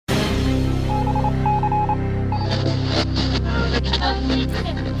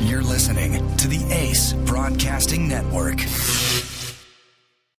You're listening to the Ace Broadcasting Network.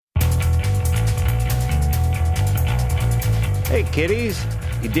 Hey, kiddies.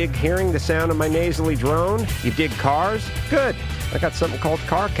 You dig hearing the sound of my nasally drone? You dig cars? Good. I got something called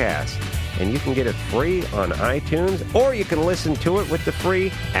CarCast, and you can get it free on iTunes, or you can listen to it with the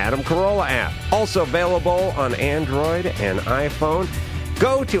free Adam Carolla app. Also available on Android and iPhone.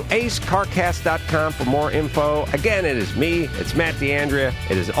 Go to acecarcast.com for more info. Again, it is me. It's Matt D'Andrea.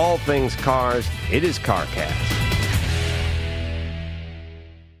 It is all things cars. It is CarCast.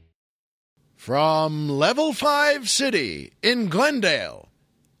 From Level 5 City in Glendale,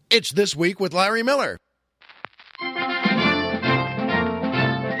 it's This Week with Larry Miller.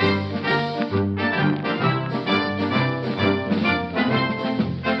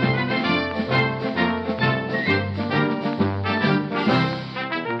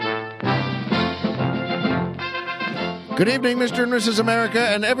 Good evening, Mr. and Mrs. America,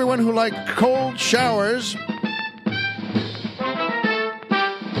 and everyone who likes cold showers.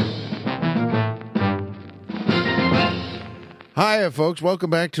 Hi, folks.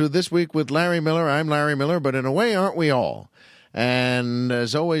 Welcome back to This Week with Larry Miller. I'm Larry Miller, but in a way, aren't we all? And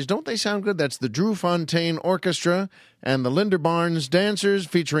as always, don't they sound good? That's the Drew Fontaine Orchestra and the Linda Barnes Dancers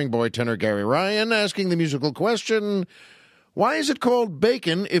featuring boy tenor Gary Ryan asking the musical question, why is it called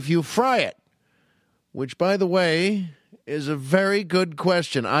bacon if you fry it? Which, by the way, is a very good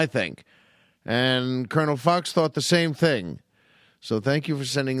question, I think. And Colonel Fox thought the same thing. So thank you for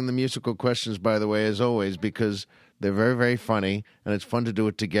sending in the musical questions, by the way, as always, because they're very, very funny, and it's fun to do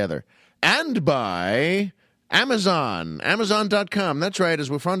it together. And by Amazon, Amazon.com. That's right, as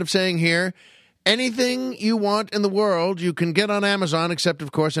we're fond of saying here, anything you want in the world you can get on Amazon, except,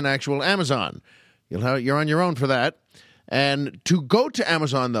 of course, an actual Amazon. You're on your own for that. And to go to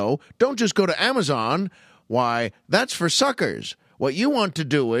Amazon, though, don't just go to Amazon. Why, that's for suckers. What you want to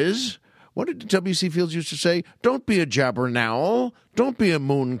do is, what did W.C. Fields used to say? Don't be a jabbernowl. Don't be a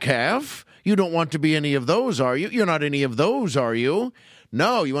mooncalf. You don't want to be any of those, are you? You're not any of those, are you?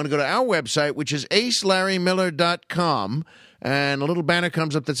 No, you want to go to our website, which is acelarrymiller.com, and a little banner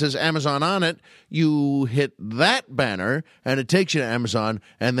comes up that says Amazon on it. You hit that banner, and it takes you to Amazon,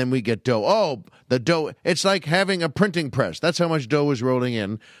 and then we get dough. Oh, the dough. It's like having a printing press. That's how much dough is rolling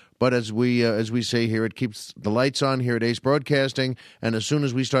in. But as we say here, it keeps the lights on here at Ace Broadcasting, and as soon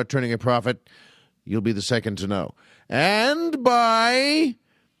as we start turning a profit, you'll be the second to know. And by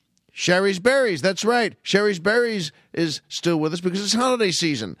Sherry's Berries. That's right. Sherry's Berries is still with us because it's holiday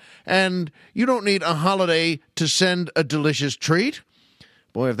season. And you don't need a holiday to send a delicious treat.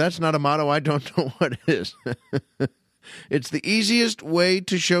 Boy, if that's not a motto, I don't know what is. It's the easiest way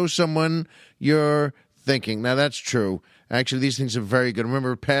to show someone you're thinking. Now, that's true. Actually, these things are very good.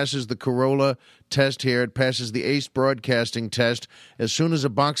 Remember, it passes the Carolla test here. It passes the Ace Broadcasting test. As soon as a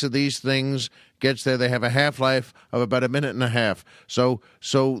box of these things gets there, they have a half-life of about a minute and a half. So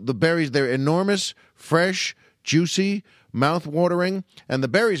the berries, they're enormous, fresh, juicy, mouth-watering, and the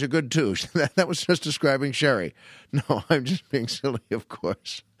berries are good, too. That was just describing Sherry. No, I'm just being silly, of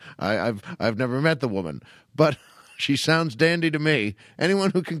course. I've never met the woman, but she sounds dandy to me.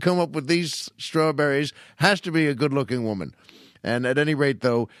 Anyone who can come up with these strawberries has to be a good-looking woman. And at any rate,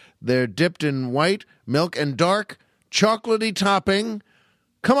 though, they're dipped in white, milk, and dark, chocolatey topping.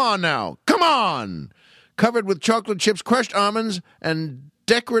 Come on now. Come on! Covered with chocolate chips, crushed almonds, and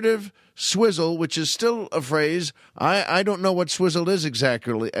decorative swizzle, which is still a phrase. I don't know what swizzle is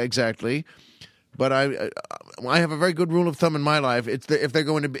exactly. But I have a very good rule of thumb in my life. If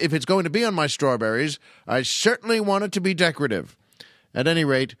it's going to be on my strawberries, I certainly want it to be decorative. At any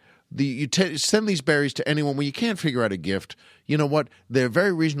rate, you send these berries to anyone when you can't figure out a gift. You know what? They're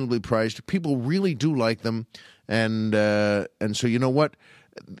very reasonably priced. People really do like them, and so you know what?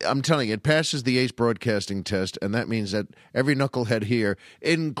 I'm telling you, it passes the Ace Broadcasting test, and that means that every knucklehead here,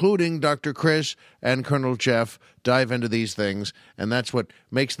 including Dr. Chris and Colonel Jeff, dive into these things, and that's what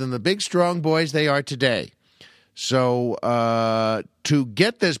makes them the big, strong boys they are today. So to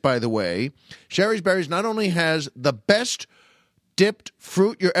get this, by the way, Sherry's Berries not only has the best dipped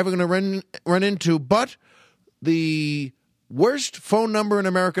fruit you're ever going to run into, but the worst phone number in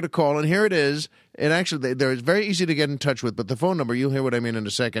America to call, and here it is. And actually, they're very easy to get in touch with, but the phone number, you'll hear what I mean in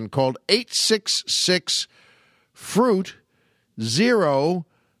a second, called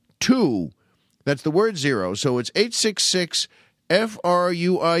 866-FRUIT-02. That's the word zero. So it's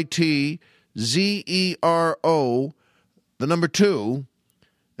 866-FRUIT-ZERO, the number 2.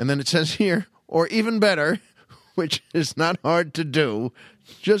 And then it says here, or even better, which is not hard to do,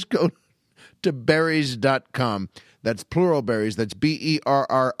 just go to berries.com. That's plural berries. That's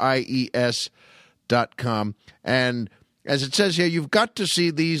BERRIES.com. And as it says here, you've got to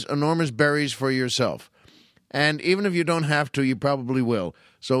see these enormous berries for yourself. And even if you don't have to, you probably will.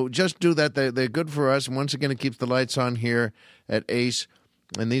 So just do that. They're good for us. And once again, it keeps the lights on here at Ace.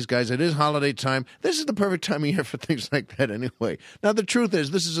 And these guys, it is holiday time. This is the perfect time of year for things like that anyway. Now, the truth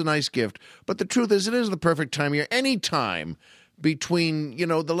is, this is a nice gift. But the truth is, it is the perfect time of year. Any time between,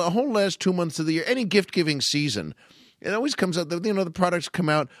 the whole last 2 months of the year, any gift-giving season, it always comes out, the products come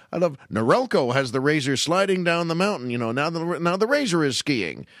out. I love, Norelco has the razor sliding down the mountain, now the razor is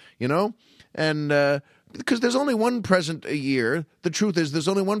skiing, and because there's only one present a year. The truth is, there's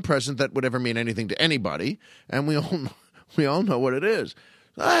only one present that would ever mean anything to anybody, and we all know what it is.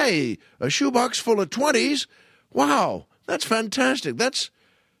 Hey, a shoebox full of 20s? Wow, that's fantastic. That's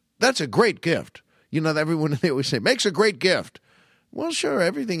a great gift. Everyone, they always say, makes a great gift. Well, sure,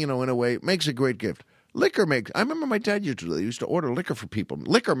 everything, in a way, makes a great gift. Liquor makes, I remember my dad used to order liquor for people.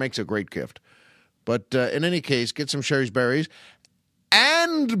 Liquor makes a great gift. But in any case, get some Sherry's Berries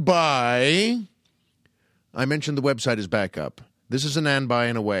and buy... I mentioned the website is back up. This is an and by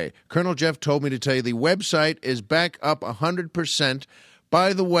in a way. Colonel Jeff told me to tell you the website is back up 100%.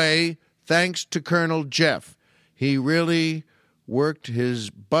 By the way, thanks to Colonel Jeff. He really worked his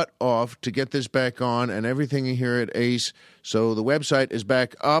butt off to get this back on and everything here at Ace. So the website is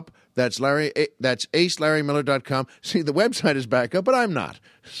back up. That's AceLarryMiller.com. See, the website is back up, but I'm not.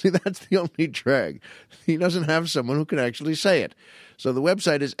 See, that's the only drag. He doesn't have someone who can actually say it. So the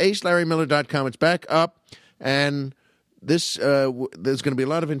website is AceLarryMiller.com. It's back up. And this there's going to be a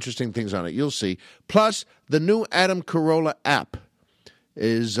lot of interesting things on it. You'll see. Plus, the new Adam Carolla app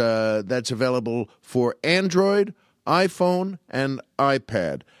is that's available for Android, iPhone, and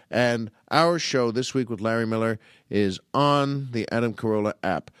iPad. And our show this week with Larry Miller is on the Adam Carolla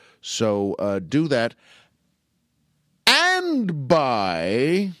app. So do that. And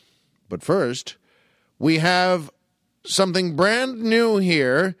but first, we have something brand new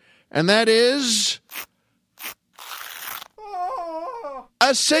here, and that is...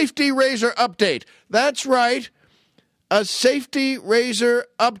 a safety razor update. That's right. A safety razor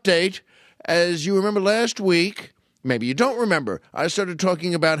update. As you remember last week, maybe you don't remember, I started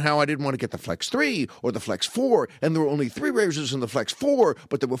talking about how I didn't want to get the Flex 3 or the Flex 4, and there were only 3 razors in the Flex 4,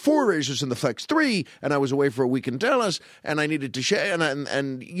 but there were 4 razors in the Flex 3, and I was away for a week in Dallas, and I needed to share, and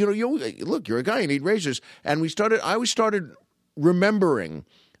look, you're a guy, you need razors. And I started remembering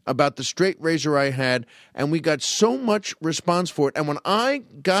about the straight razor I had, and we got so much response for it. And when I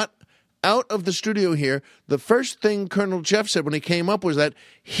got out of the studio here, the first thing Colonel Jeff said when he came up was that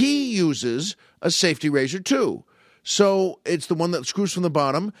he uses a safety razor too. So it's the one that screws from the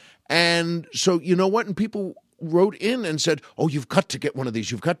bottom. And so, you know what? And people wrote in and said, oh, you've got to get one of these.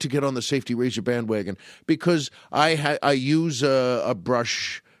 You've got to get on the safety razor bandwagon, because I use a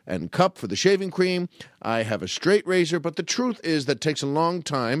brush and cup for the shaving cream. I have a straight razor, but the truth is that takes a long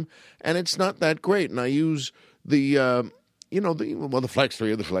time, and it's not that great. And I use the Flex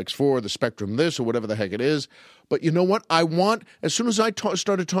 3 or the Flex 4 or the Spectrum this or whatever the heck it is. But you know what? As soon as I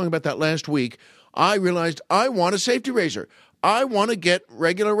started talking about that last week, I realized I want a safety razor. I want to get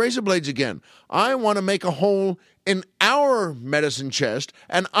regular razor blades again. I want to make a hole in our medicine chest,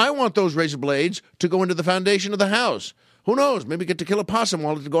 and I want those razor blades to go into the foundation of the house. Who knows? Maybe get to kill a possum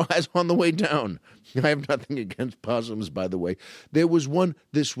while it goes on the way down. I have nothing against possums, by the way. There was one,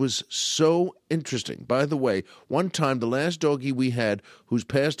 this was so interesting. By the way, one time, the last doggie we had, who's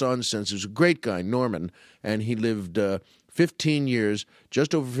passed on since, was a great guy, Norman, and he lived 15 years,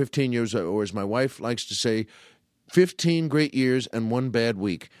 just over 15 years, or as my wife likes to say, 15 great years and 1 bad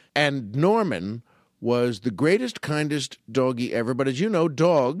week. And Norman was the greatest, kindest doggie ever. But as you know,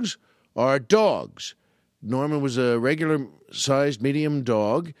 dogs are dogs. Norman was a regular-sized medium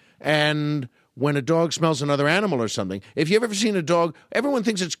dog, and when a dog smells another animal or something, if you've ever seen a dog, everyone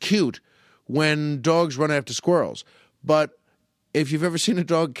thinks it's cute when dogs run after squirrels. But if you've ever seen a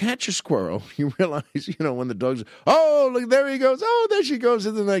dog catch a squirrel, you realize, when the dog's, oh, look, there he goes. Oh, there she goes.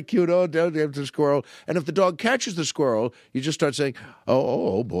 Isn't that cute? Oh, down after the squirrel. And if the dog catches the squirrel, you just start saying,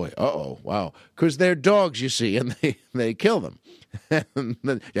 oh boy, wow. Because they're dogs, you see, and they kill them. And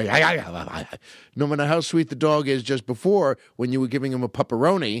then, no matter how sweet the dog is just before, when you were giving him a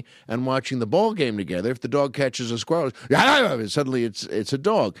pepperoni and watching the ball game together, if the dog catches a squirrel, suddenly it's a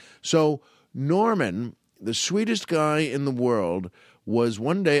dog. So Norman, the sweetest guy in the world, was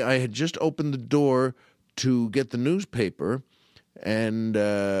one day I had just opened the door to get the newspaper, and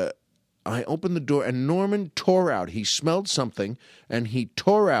I opened the door, and Norman tore out. He smelled something, and he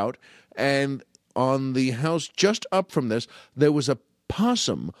tore out, and on the house just up from this, there was a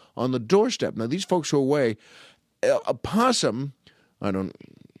possum on the doorstep. Now, these folks were away. A possum, I don't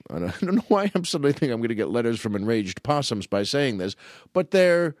I don't know why I'm suddenly thinking I'm going to get letters from enraged possums by saying this, but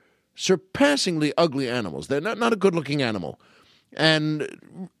they're surpassingly ugly animals. They're not a good-looking animal.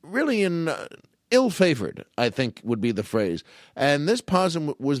 And really ill-favored, I think would be the phrase. And this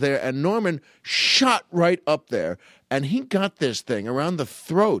possum was there, and Norman shot right up there, and he got this thing around the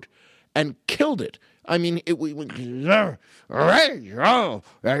throat and killed it. I mean, it went, and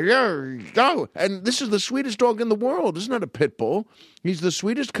this is the sweetest dog in the world. This is not a pit bull. He's the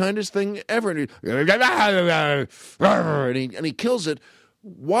sweetest, kindest thing ever. And he kills it,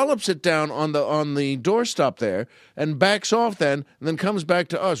 wallops it down on the doorstop there, and backs off then, and then comes back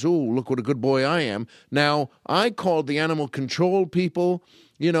to us. Ooh, look what a good boy I am. Now, I called the animal control people,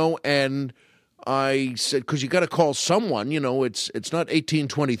 and I said, because you got to call someone, it's not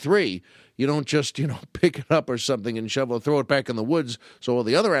 1823. You don't just, pick it up or something and throw it back in the woods so all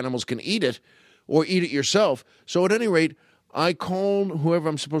the other animals can eat it or eat it yourself. So at any rate, I called whoever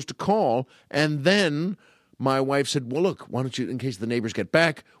I'm supposed to call, and then my wife said, well, look, why don't you, in case the neighbors get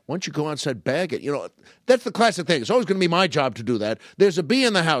back, why don't you go outside, bag it? That's the classic thing. It's always going to be my job to do that. There's a bee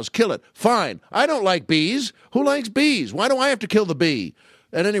in the house. Kill it. Fine. I don't like bees. Who likes bees? Why do I have to kill the bee?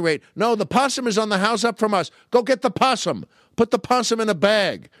 At any rate, no, the possum is on the house up from us. Go get the possum. Put the possum in a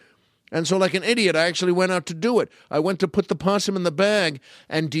bag. And so like an idiot, I actually went out to do it. I went to put the possum in the bag,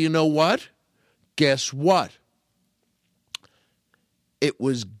 and do you know what? Guess what? It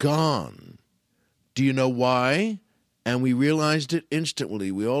was gone. Do you know why? And we realized it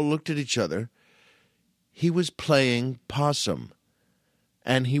instantly. We all looked at each other. He was playing possum,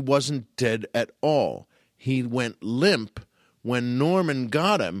 and he wasn't dead at all. He went limp when Norman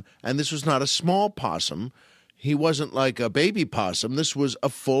got him, and this was not a small possum. He wasn't like a baby possum. This was a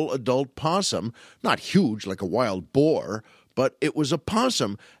full adult possum, not huge like a wild boar, but it was a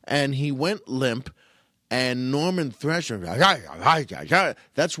possum, and he went limp, and Norman thrashed him.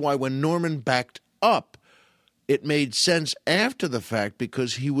 That's why when Norman backed up, it made sense after the fact,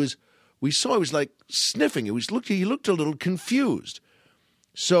 because we saw he was like sniffing. He looked a little confused.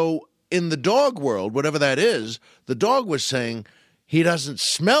 So in the dog world, whatever that is, the dog was saying, he doesn't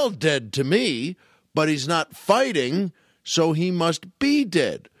smell dead to me, but he's not fighting, so he must be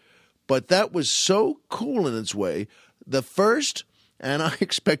dead. But that was so cool in its way. The first, and I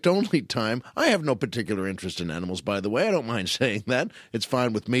expect only time, I have no particular interest in animals, by the way. I don't mind saying that. It's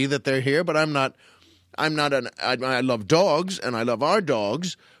fine with me that they're here, but I love dogs, and I love our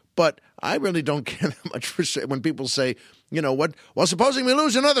dogs, but I really don't care that much when people say, well, supposing we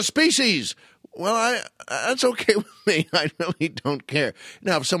lose another species. Well, that's okay with me. I really don't care.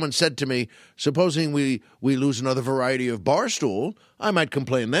 Now, if someone said to me, supposing we lose another variety of barstool, I might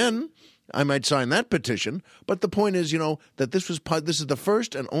complain then. I might sign that petition. But the point is, that this is the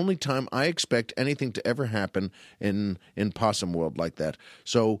first and only time I expect anything to ever happen in possum world like that.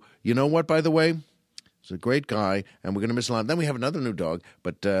 So, you know what, by the way? He's a great guy, and we're going to miss a lot. Then we have another new dog,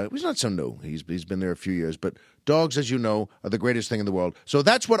 but he's not so new. He's been there a few years. But dogs, as you know, are the greatest thing in the world. So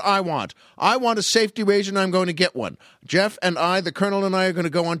that's what I want. I want a safety razor, and I'm going to get one. Jeff and I, the Colonel and I, are going to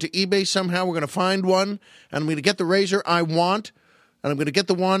go onto eBay somehow. We're going to find one, and I'm going to get the razor I want, and I'm going to get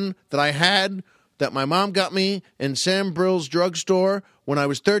the one that I had that my mom got me in Sam Brill's drugstore when I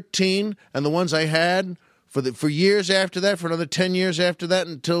was 13, and the ones I had for years after that, for another 10 years after that,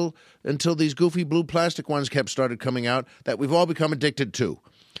 until these goofy blue plastic ones started coming out that we've all become addicted to.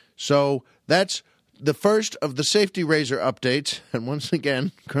 So that's the first of the safety razor updates. And once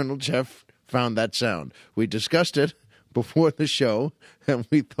again, Colonel Jeff found that sound. We discussed it before the show, and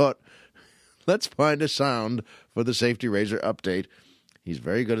we thought, let's find a sound for the safety razor update. He's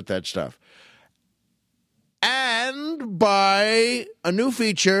very good at that stuff. And by a new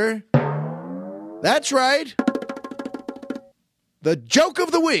feature, that's right, the joke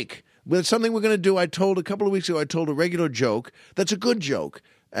of the week. With something we're going to do, a couple of weeks ago, I told a regular joke that's a good joke.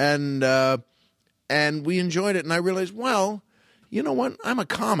 And we enjoyed it. And I realized, well, you know what? I'm a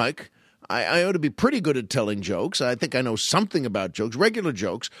comic. I ought to be pretty good at telling jokes. I think I know something about jokes, regular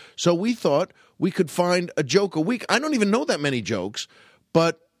jokes. So we thought we could find a joke a week. I don't even know that many jokes,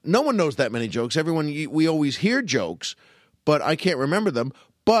 but no one knows that many jokes. We always hear jokes, but I can't remember them.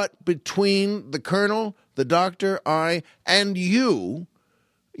 But between the Colonel, the Doctor, I, and you,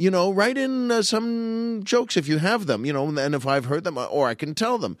 write in some jokes if you have them, and if I've heard them, or I can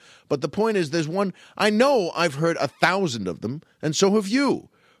tell them. But the point is, there's one, I know I've heard 1,000 of them, and so have you.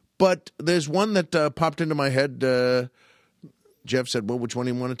 But there's one that popped into my head. Jeff said, well, which one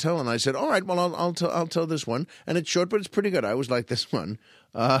do you want to tell? And I said, all right, well, I'll tell this one. And it's short, but it's pretty good. I always like this one.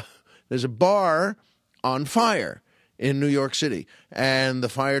 There's a bar on fire in New York City, and the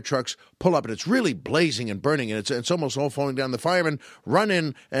fire trucks pull up, and it's really blazing and burning, and it's almost all falling down. The firemen run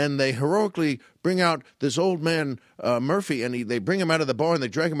in, and they heroically bring out this old man, Murphy, and they bring him out of the barn, they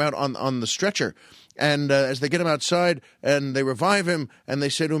drag him out on the stretcher. And as they get him outside and they revive him and they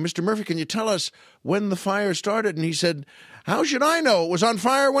say to him, Mr. Murphy, can you tell us when the fire started? And he said, how should I know? It was on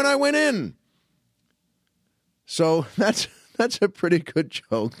fire when I went in. So that's a pretty good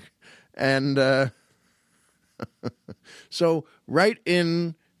joke. And so write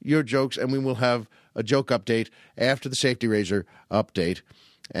in your jokes and we will have a joke update after the Safety Razor update.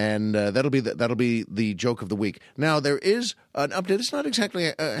 And that'll be the joke of the week. Now, there is an update. It's not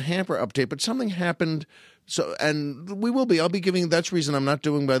exactly a hamper update, but something happened. So, and I'll be giving, that's the reason I'm not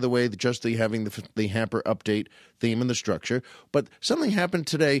doing, by the way, just having the hamper update theme and the structure. But something happened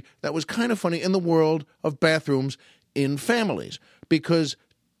today that was kind of funny in the world of bathrooms in families. Because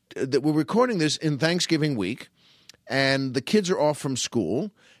we're recording this in Thanksgiving week, and the kids are off from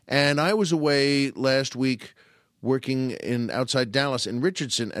school. And I was away last week working outside Dallas in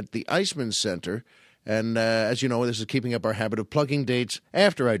Richardson at the Iceman Center. And as you know, this is keeping up our habit of plugging dates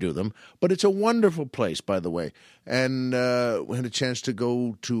after I do them. But it's a wonderful place, by the way. And we had a chance to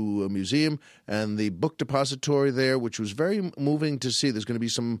go to a museum and the book depository there, which was very moving to see. There's going to be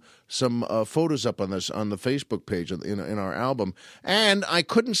some photos up on the Facebook page in our album. And I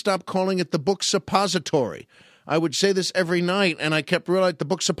couldn't stop calling it the book suppository. I would say this every night, and I kept realizing the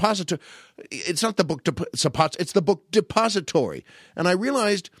book suppository. It's not the book it's the book depository. And I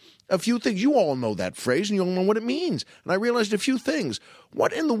realized a few things. You all know that phrase, and you all know what it means. And I realized a few things.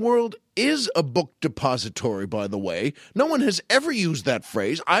 What in the world is a book depository, by the way? No one has ever used that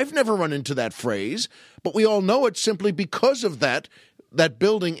phrase. I've never run into that phrase, but we all know it simply because of that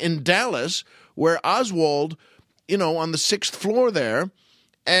building in Dallas where Oswald, on the 6th floor there,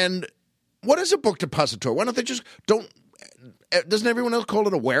 and what is a book depository? Why don't they doesn't everyone else call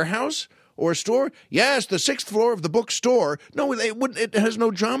it a warehouse or a store? Yes, the 6th floor of the bookstore. No, it has no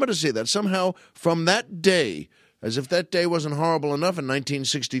drama to say that. Somehow, from that day, as if that day wasn't horrible enough in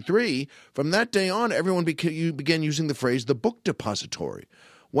 1963, from that day on, everyone began using the phrase the book depository.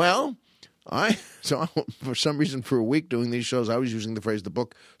 Well, for some reason, for a week doing these shows, I was using the phrase the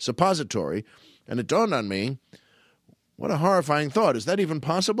book suppository, and it dawned on me, what a horrifying thought. Is that even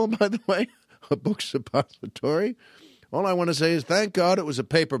possible, by the way? A book suppository? All I want to say is thank God it was a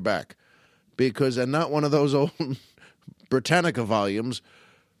paperback, and not one of those old Britannica volumes.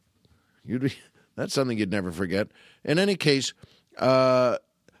 That's something you'd never forget. In any case,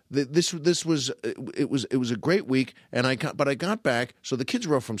 this was a great week, and I got back. So the kids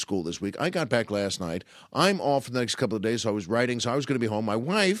were off from school this week. I got back last night. I'm off for the next couple of days, so I was writing, so I was going to be home. My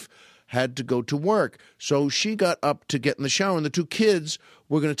wife had to go to work. So she got up to get in the shower, and the two kids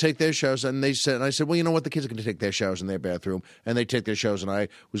were going to take their showers, and I said, well, you know what, the kids are going to take their showers in their bathroom, and they take their showers, and I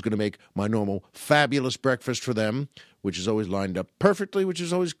was going to make my normal fabulous breakfast for them, which is always lined up perfectly, which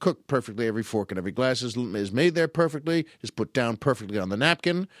is always cooked perfectly. Every fork and every glass is made there perfectly, is put down perfectly on the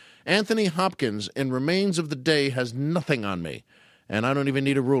napkin. Anthony Hopkins, in Remains of the Day, has nothing on me, and I don't even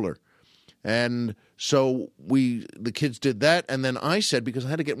need a ruler. And so the kids did that, and then I said, because I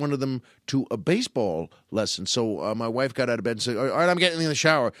had to get one of them to a baseball lesson, so my wife got out of bed and said, all right, I'm getting in the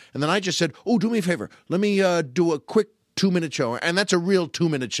shower. And then I just said, oh, do me a favor. Let me do a quick 2-minute shower, and that's a real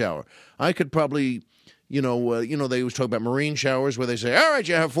 2-minute shower. I could probably, they always talk about marine showers where they say, all right,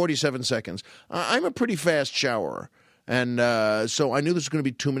 you have 47 seconds. I'm a pretty fast showerer. And so I knew this was going to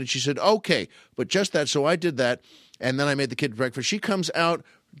be 2 minutes. She said, okay, but just that. So I did that, and then I made the kids breakfast. She comes out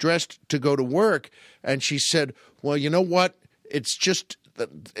dressed to go to work, and she said, well, you know what? It's just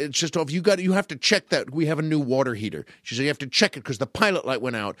off. You have to check that. We have a new water heater. She said, you have to check it because the pilot light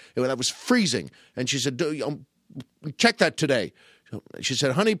went out. That was freezing. And she said, check that today. She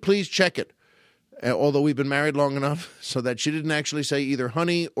said, honey, please check it. Although we've been married long enough so that she didn't actually say either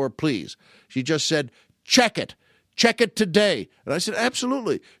honey or please. She just said, check it. Check it today. And I said,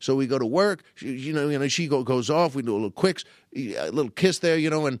 absolutely. So we go to work. She goes off. We do a little kiss there,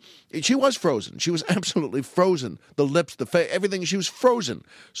 and she was frozen. She was absolutely frozen. The lips, the face, everything. She was frozen.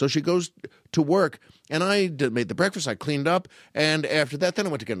 So she goes to work, and I made the breakfast. I cleaned up. And after that, then I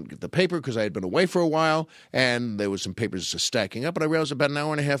went to get the paper because I had been away for a while, and there was some papers stacking up. And I realized about an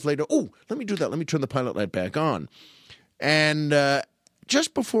hour and a half later, let me do that. Let me turn the pilot light back on. And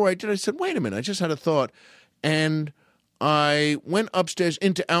just before I did, I said, wait a minute. I just had a thought. And I went upstairs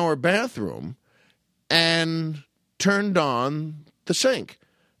into our bathroom and turned on the sink.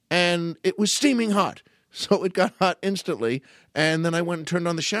 And it was steaming hot. So it got hot instantly. And then I went and turned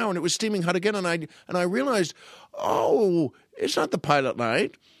on the shower, and it was steaming hot again. And I realized, it's not the pilot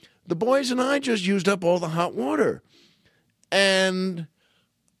light. The boys and I just used up all the hot water. And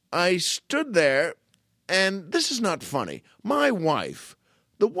I stood there, and this is not funny. My wife,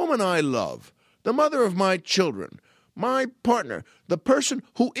 the woman I love, the mother of my children, my partner, the person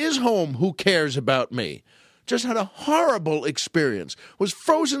who is home who cares about me, just had a horrible experience, was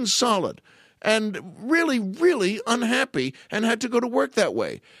frozen solid, and really, really unhappy, and had to go to work that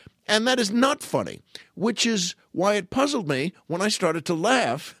way. And that is not funny, which is why it puzzled me when I started to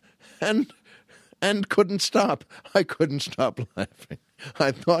laugh and couldn't stop. I couldn't stop laughing.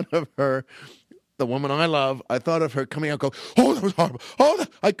 I thought of her, the woman I love. I thought of her coming out and go, "Oh, that was horrible. Oh,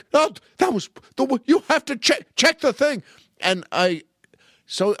 that was the you have to check the thing." And I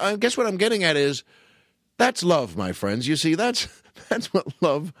guess what I'm getting at is that's love, my friends. You see, that's what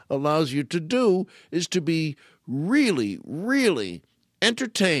love allows you to do, is to be really, really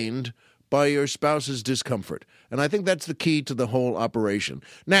entertained by your spouse's discomfort. And I think that's the key to the whole operation.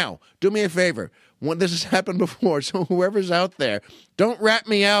 Now, do me a favor. When this has happened before, so whoever's out there, don't rat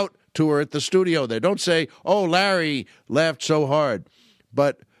me out to her at the studio there. Don't say, "Oh, Larry laughed so hard."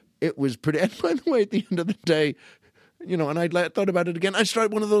 But it was pretty... And by the way, at the end of the day, and I thought about it again. I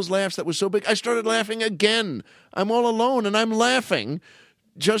started one of those laughs that was so big. I started laughing again. I'm all alone, and I'm laughing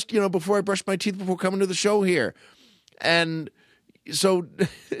just, before I brushed my teeth before coming to the show here. And so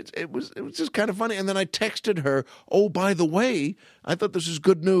it was just kind of funny. And then I texted her, "Oh, by the way, I thought this was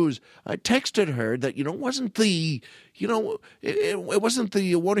good news." I texted her that, it wasn't the, it wasn't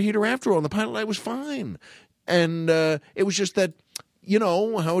the water heater after all. The pilot light was fine. And it was just that,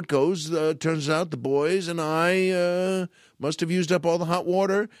 how it goes. Turns out the boys and I must have used up all the hot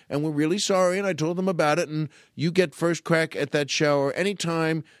water, and we're really sorry, and I told them about it, and you get first crack at that shower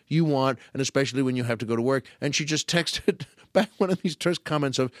anytime you want, and especially when you have to go to work. And she just texted back one of these terse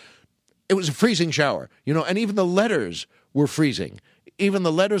comments of, it was a freezing shower, and even the letters were freezing. Even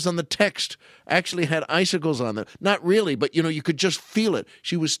the letters on the text actually had icicles on them. Not really, but, you could just feel it.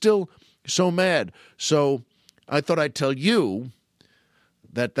 She was still so mad. So I thought I'd tell you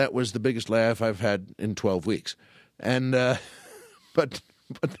that was the biggest laugh I've had in 12 weeks. And but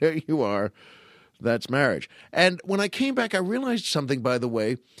there you are. That's marriage. And when I came back, I realized something, by the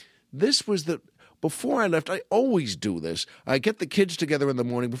way. This was before I left, I always do this. I get the kids together in the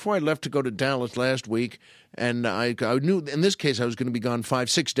morning. Before I left to go to Dallas last week, and I knew in this case I was going to be gone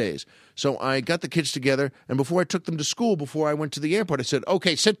 5-6 days. So I got the kids together, and before I took them to school, before I went to the airport, I said,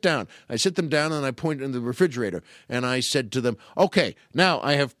 "Okay, sit down." I sit them down, and I point in the refrigerator, and I said to them, "Okay, now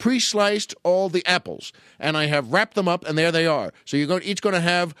I have pre-sliced all the apples, and I have wrapped them up, and there they are. So you're each going to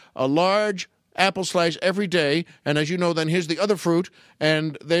have a large apple slice every day, and as you know, then here's the other fruit,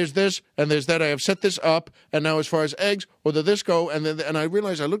 and there's this, and there's that. I have set this up, and now as far as eggs, or the this go," and I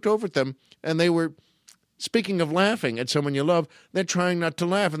realized I looked over at them, and they were, speaking of laughing at someone you love, they're trying not to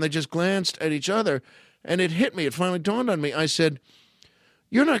laugh, and they just glanced at each other, and it hit me. It finally dawned on me. I said,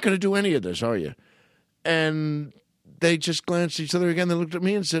 "You're not going to do any of this, are you?" And they just glanced at each other again. They looked at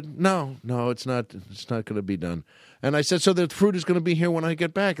me and said, No, it's not going to be done." And I said, "So the fruit is going to be here when I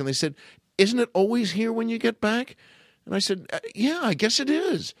get back?" And they said, "Isn't it always here when you get back?" And I said, "Yeah, I guess it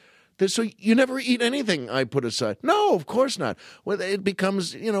is." "So you never eat anything I put aside?" "No, of course not." Well, it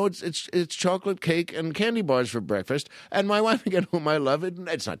becomes, it's chocolate cake and candy bars for breakfast. And my wife, again, whom I love,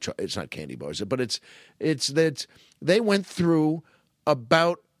 it's not candy bars, but it's that they went through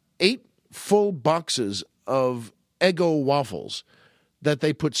about 8 full boxes of Eggo waffles that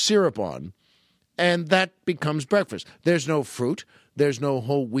they put syrup on, and that becomes breakfast. There's no fruit. There's no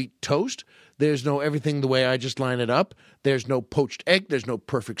whole wheat toast. There's no everything the way I just line it up. There's no poached egg. There's no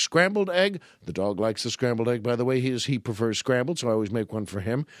perfect scrambled egg. The dog likes the scrambled egg, by the way. He prefers scrambled, so I always make one for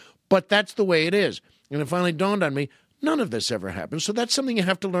him. But that's the way it is. And it finally dawned on me, none of this ever happens. So that's something you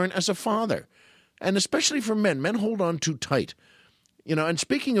have to learn as a father. And especially for men. Men hold on too tight. And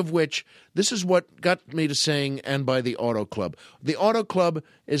speaking of which, this is what got me to saying, "and by the Auto Club." The Auto Club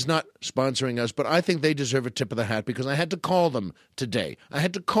is not sponsoring us, but I think they deserve a tip of the hat because I had to call them today. I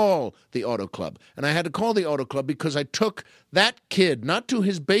had to call the Auto Club. And I had to call the Auto Club because I took that kid, not to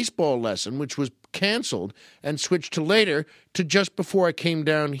his baseball lesson, which was canceled, and switched to later, to just before I came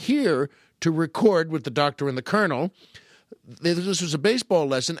down here to record with the doctor and the colonel. This was a baseball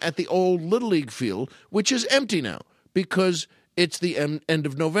lesson at the old Little League field, which is empty now because it's the end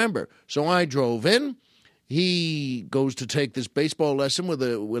of November. So I drove in. He goes to take this baseball lesson with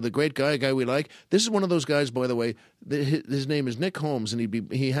a great guy, a guy we like. This is one of those guys, by the way. His name is Nick Holmes, and he'd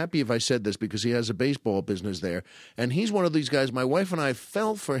be happy if I said this because he has a baseball business there. And he's one of these guys. My wife and I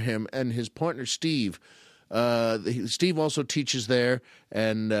fell for him and his partner, Steve. Steve also teaches there,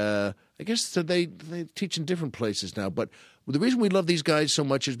 and I guess they teach in different places now. But the reason we love these guys so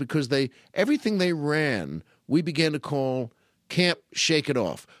much is because everything they ran, we began to call Camp Shake It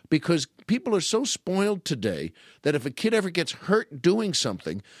Off, because people are so spoiled today that if a kid ever gets hurt doing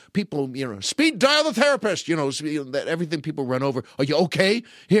something, people, speed dial the therapist, that everything people run over. Are you okay?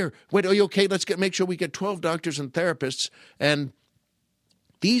 Here, wait, are you okay? Let's make sure we get 12 doctors and therapists. And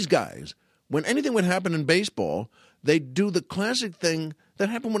these guys, when anything would happen in baseball, they do the classic thing that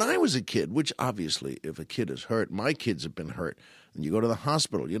happened when I was a kid, which obviously if a kid is hurt, my kids have been hurt, and you go to the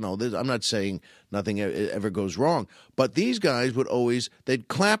hospital, I'm not saying nothing ever goes wrong, but these guys they'd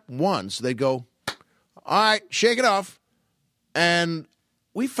clap once, they'd go, all right, shake it off. And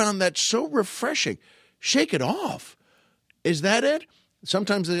we found that so refreshing. Shake it off. Is that it?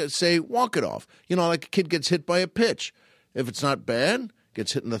 Sometimes they say walk it off. Like a kid gets hit by a pitch. If it's not bad,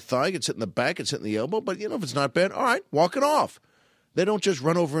 gets hit in the thigh, gets hit in the back, gets hit in the elbow. But, if it's not bad, all right, walk it off. They don't just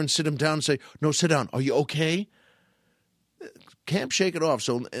run over and sit him down and say, no, sit down. Are you okay? Camp Shake It Off.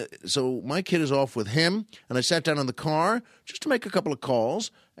 So my kid is off with him, and I sat down in the car just to make a couple of calls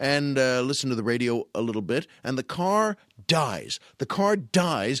and listen to the radio a little bit, and the car dies. The car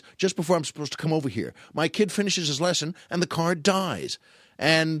dies just before I'm supposed to come over here. My kid finishes his lesson, and the car dies.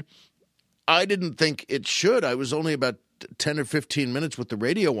 And I didn't think it should. I was only about 10 or 15 minutes with the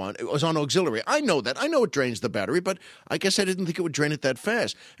radio on. It was on auxiliary. I know that. I know it drains the battery, but I guess I didn't think it would drain it that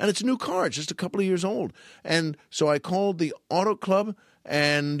fast. And it's a new car. It's just a couple of years old. And so I called the auto club,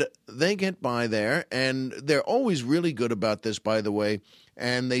 and they get by there, and they're always really good about this, by the way.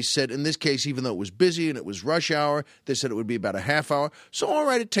 And they said, in this case, even though it was busy and it was rush hour, they said it would be about a half hour. So, all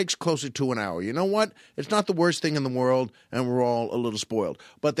right, it takes closer to an hour. You know what? It's not the worst thing in the world, and we're all a little spoiled.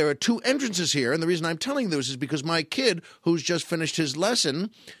 But there are two entrances here, and the reason I'm telling this is because my kid, who's just finished his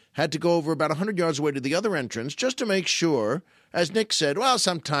lesson, had to go over about 100 yards away to the other entrance just to make sure. As Nick said, well,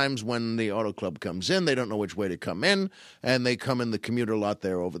 sometimes when the auto club comes in, they don't know which way to come in, and they come in the commuter lot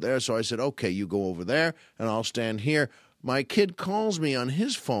there over there. So I said, okay, you go over there, and I'll stand here. My kid calls me on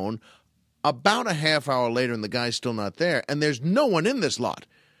his phone about a half hour later, and the guy's still not there, and there's no one in this lot.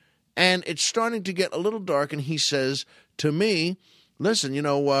 And it's starting to get a little dark, and he says to me, listen,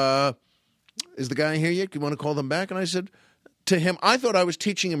 is the guy here yet? You want to call them back? And I said to him, I thought I was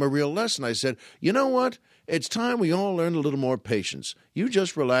teaching him a real lesson. I said, you know what? It's time we all learn a little more patience. You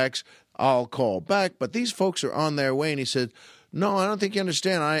just relax. I'll call back. But these folks are on their way. And he said, no, I don't think you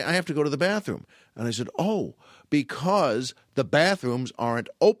understand. I have to go to the bathroom. And I said, oh, because the bathrooms aren't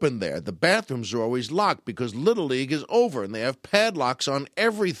open there. The bathrooms are always locked because Little League is over and they have padlocks on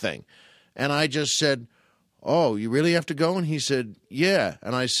everything. And I just said, oh, you really have to go? And he said, yeah.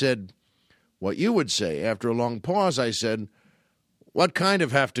 And I said, what you would say. After a long pause, I said, what kind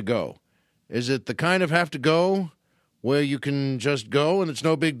of have to go? Is it the kind of have to go where you can just go and it's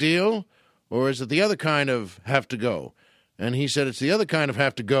no big deal? Or is it the other kind of have to go? And he said, it's the other kind of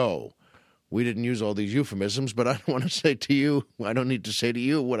have to go. We didn't use all these euphemisms, but I don't want to say to you, I don't need to say to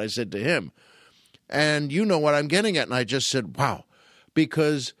you what I said to him. And you know what I'm getting at. And I just said, wow,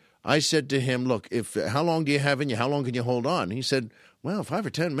 because I said to him, look, how long do you have in you? How long can you hold on? He said, well, 5 or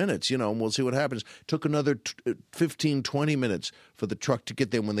 10 minutes, and we'll see what happens. Took another 15, 20 minutes for the truck to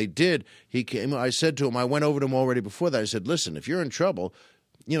get there. When they did, he came. I said to him, I went over to him already before that. I said, listen, if you're in trouble,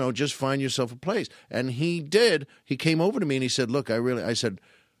 just find yourself a place. And he did. He came over to me and he said, look, I said,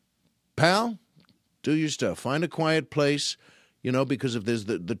 pal, do your stuff. Find a quiet place, because if there's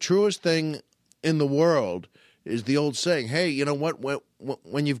the truest thing in the world is the old saying, hey, you know what,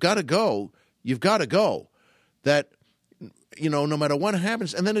 when you've got to go, you've got to go. That, no matter what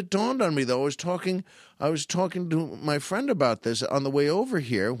happens. And then it dawned on me, though, I was talking to my friend about this on the way over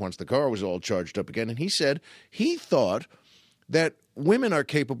here, once the car was all charged up again, and he said he thought that women are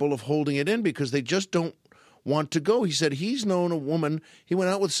capable of holding it in because they just don't want to go. He said he's known a woman, he went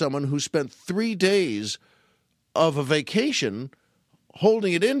out with someone who spent 3 days of a vacation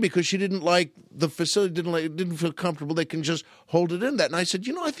holding it in because she didn't like the facility, didn't feel comfortable. They can just hold it in. And I said,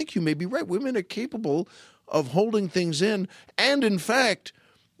 I think you may be right. Women are capable of holding things in and, in fact,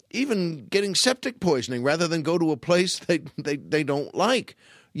 even getting septic poisoning rather than go to a place they don't like.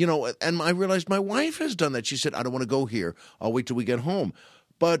 And I realized my wife has done that. She said, I don't want to go here. I'll wait till we get home.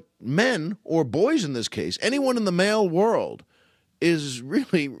 But men, or boys in this case, anyone in the male world is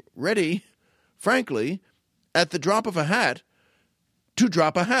really ready, frankly, at the drop of a hat, to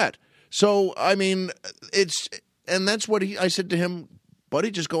drop a hat. So, I mean, and that's what I said to him, buddy,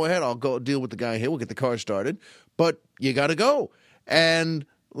 just go ahead. I'll go deal with the guy here. We'll get the car started. But you got to go. And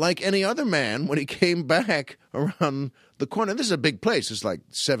like any other man, when he came back around the corner, this is a big place. It's like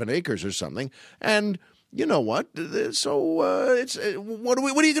 7 acres or something. And you know what? So what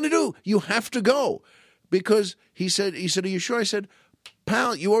are you going to do? You have to go. Because he said, are you sure? I said,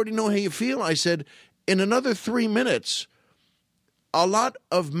 pal, you already know how you feel. I said, in another 3 minutes, a lot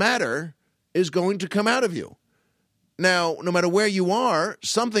of matter is going to come out of you. Now, no matter where you are,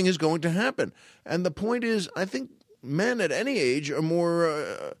 something is going to happen. And the point is, I think men at any age are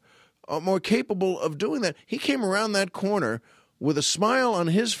more capable of doing that. He came around that corner with a smile on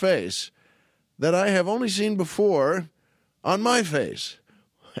his face that I have only seen before on my face.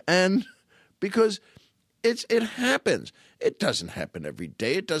 And because it happens. It doesn't happen every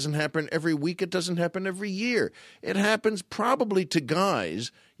day. It doesn't happen every week. It doesn't happen every year. It happens probably to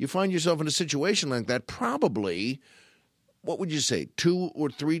guys. You find yourself in a situation like that probably, what would you say, 2 or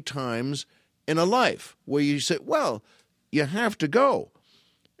 3 times in a life where you say, well, you have to go.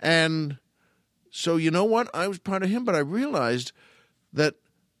 And so you know what? I was part of him, but I realized that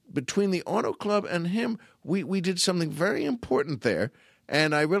between the Auto Club and him, we did something very important there.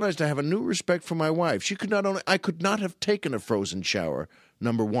 And I realized I have a new respect for my wife. I could not have taken a frozen shower,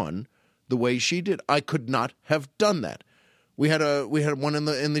 number one, the way she did. I could not have done that. We had one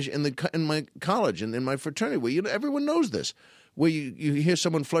in my college and in my fraternity where everyone knows this, where you hear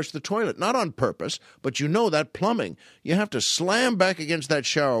someone flush the toilet, not on purpose, but you know that plumbing. You have to slam back against that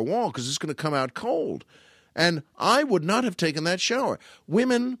shower wall because it's going to come out cold. And I would not have taken that shower.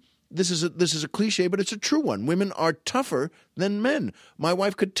 Women. This is a cliche, but it's a true one. Women are tougher than men. My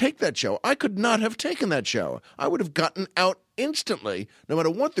wife could take that shower. I could not have taken that shower. I would have gotten out instantly, no matter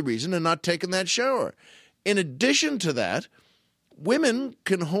what the reason, and not taken that shower. In addition to that, women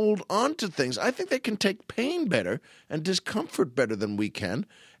can hold on to things. I think they can take pain better and discomfort better than we can,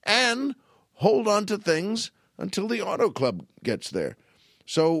 and hold on to things until the Auto Club gets there.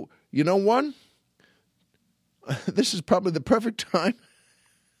 So, you know what? This is probably the perfect time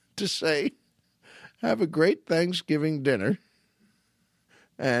to say, have a great Thanksgiving dinner.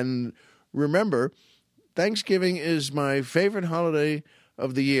 And remember, Thanksgiving is my favorite holiday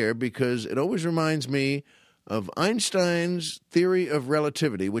of the year because it always reminds me of Einstein's theory of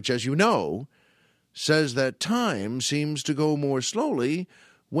relativity, which, as you know, says that time seems to go more slowly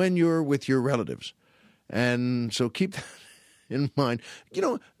when you're with your relatives. And so keep that in mind. You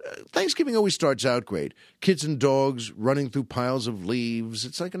know, Thanksgiving always starts out great. Kids and dogs running through piles of leaves.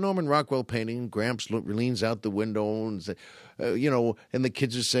 It's like a Norman Rockwell painting. Gramps leans out the window and and the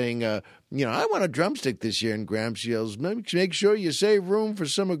kids are saying, I want a drumstick this year. And Gramps yells, make sure you save room for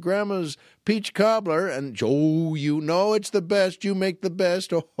some of Grandma's peach cobbler. And, oh, you know it's the best. You make the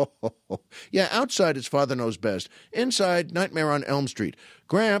best. Oh. Yeah, outside it's Father Knows Best. Inside, Nightmare on Elm Street.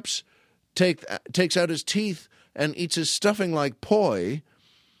 Gramps takes out his teeth and eats his stuffing like poi.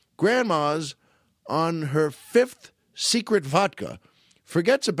 Grandma's on her 5th secret vodka,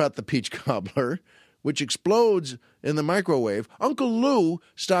 forgets about the peach cobbler, which explodes in the microwave. Uncle Lou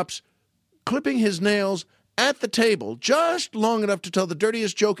stops clipping his nails at the table just long enough to tell the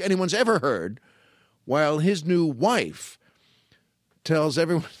dirtiest joke anyone's ever heard, while his new wife tells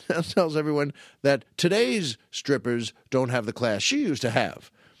everyone that today's strippers don't have the class she used to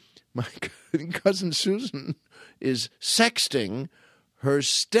have. My cousin Susan is sexting her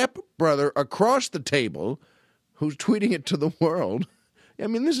stepbrother across the table, who's tweeting it to the world. I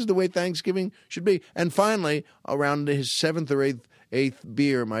mean, this is the way Thanksgiving should be. And finally, around his 7th or 8th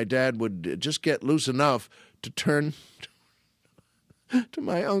beer, my dad would just get loose enough to turn to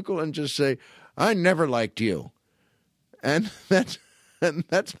my uncle and just say, I never liked you. And that's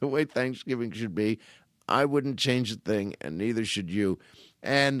the way Thanksgiving should be. I wouldn't change a thing, and neither should you.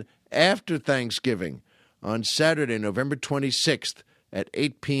 And after Thanksgiving, on Saturday, November 26th at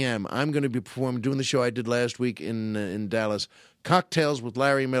 8 p.m., I'm going to be doing the show I did last week in Dallas, Cocktails with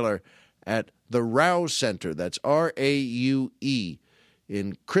Larry Miller at the Rouse Center. That's R-A-U-E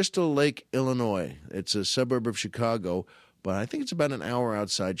in Crystal Lake, Illinois. It's a suburb of Chicago, but I think it's about an hour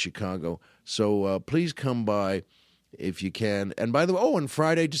outside Chicago. So please come by if you can. And by the way, on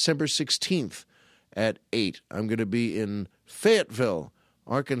Friday, December 16th at 8, I'm going to be in Fayetteville,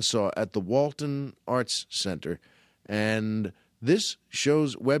 Arkansas, at the Walton Arts Center. And this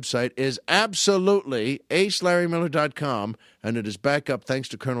show's website is absolutely acelarrymiller.com, and it is back up thanks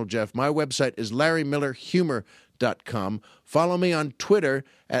to Colonel Jeff. My website is larrymillerhumor.com. Follow me on Twitter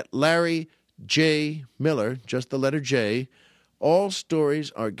at Larry J. Miller, just the letter J. All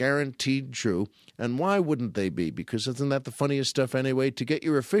stories are guaranteed true. And why wouldn't they be? Because isn't that the funniest stuff anyway? To get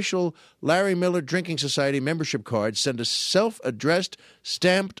your official Larry Miller Drinking Society membership card, send a self-addressed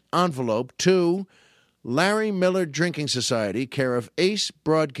stamped envelope to Larry Miller Drinking Society, care of Ace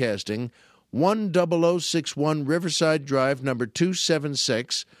Broadcasting, 10061 Riverside Drive, number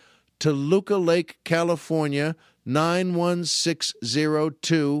 276, Toluca Lake, California,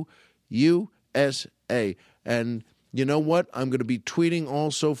 91602, USA. And you know what? I'm going to be tweeting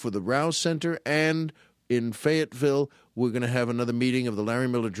also for the Rouse Center and in Fayetteville, we're going to have another meeting of the Larry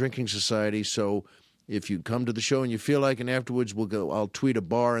Miller Drinking Society. So if you come to the show and you feel like, and afterwards I'll tweet a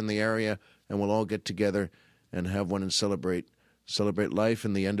bar in the area, and we'll all get together and have one and celebrate life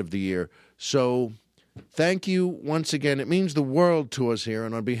and the end of the year. So thank you once again. It means the world to us here.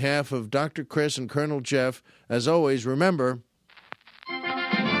 And on behalf of Dr. Chris and Colonel Jeff, as always, remember,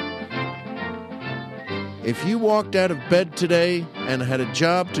 if you walked out of bed today and had a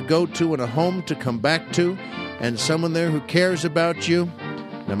job to go to and a home to come back to and someone there who cares about you,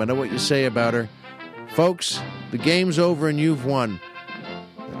 no matter what you say about her, folks, the game's over and you've won.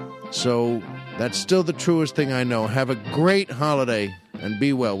 So that's still the truest thing I know. Have a great holiday and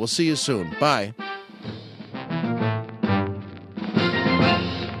be well. We'll see you soon. Bye.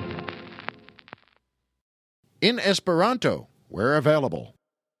 In Esperanto, where available.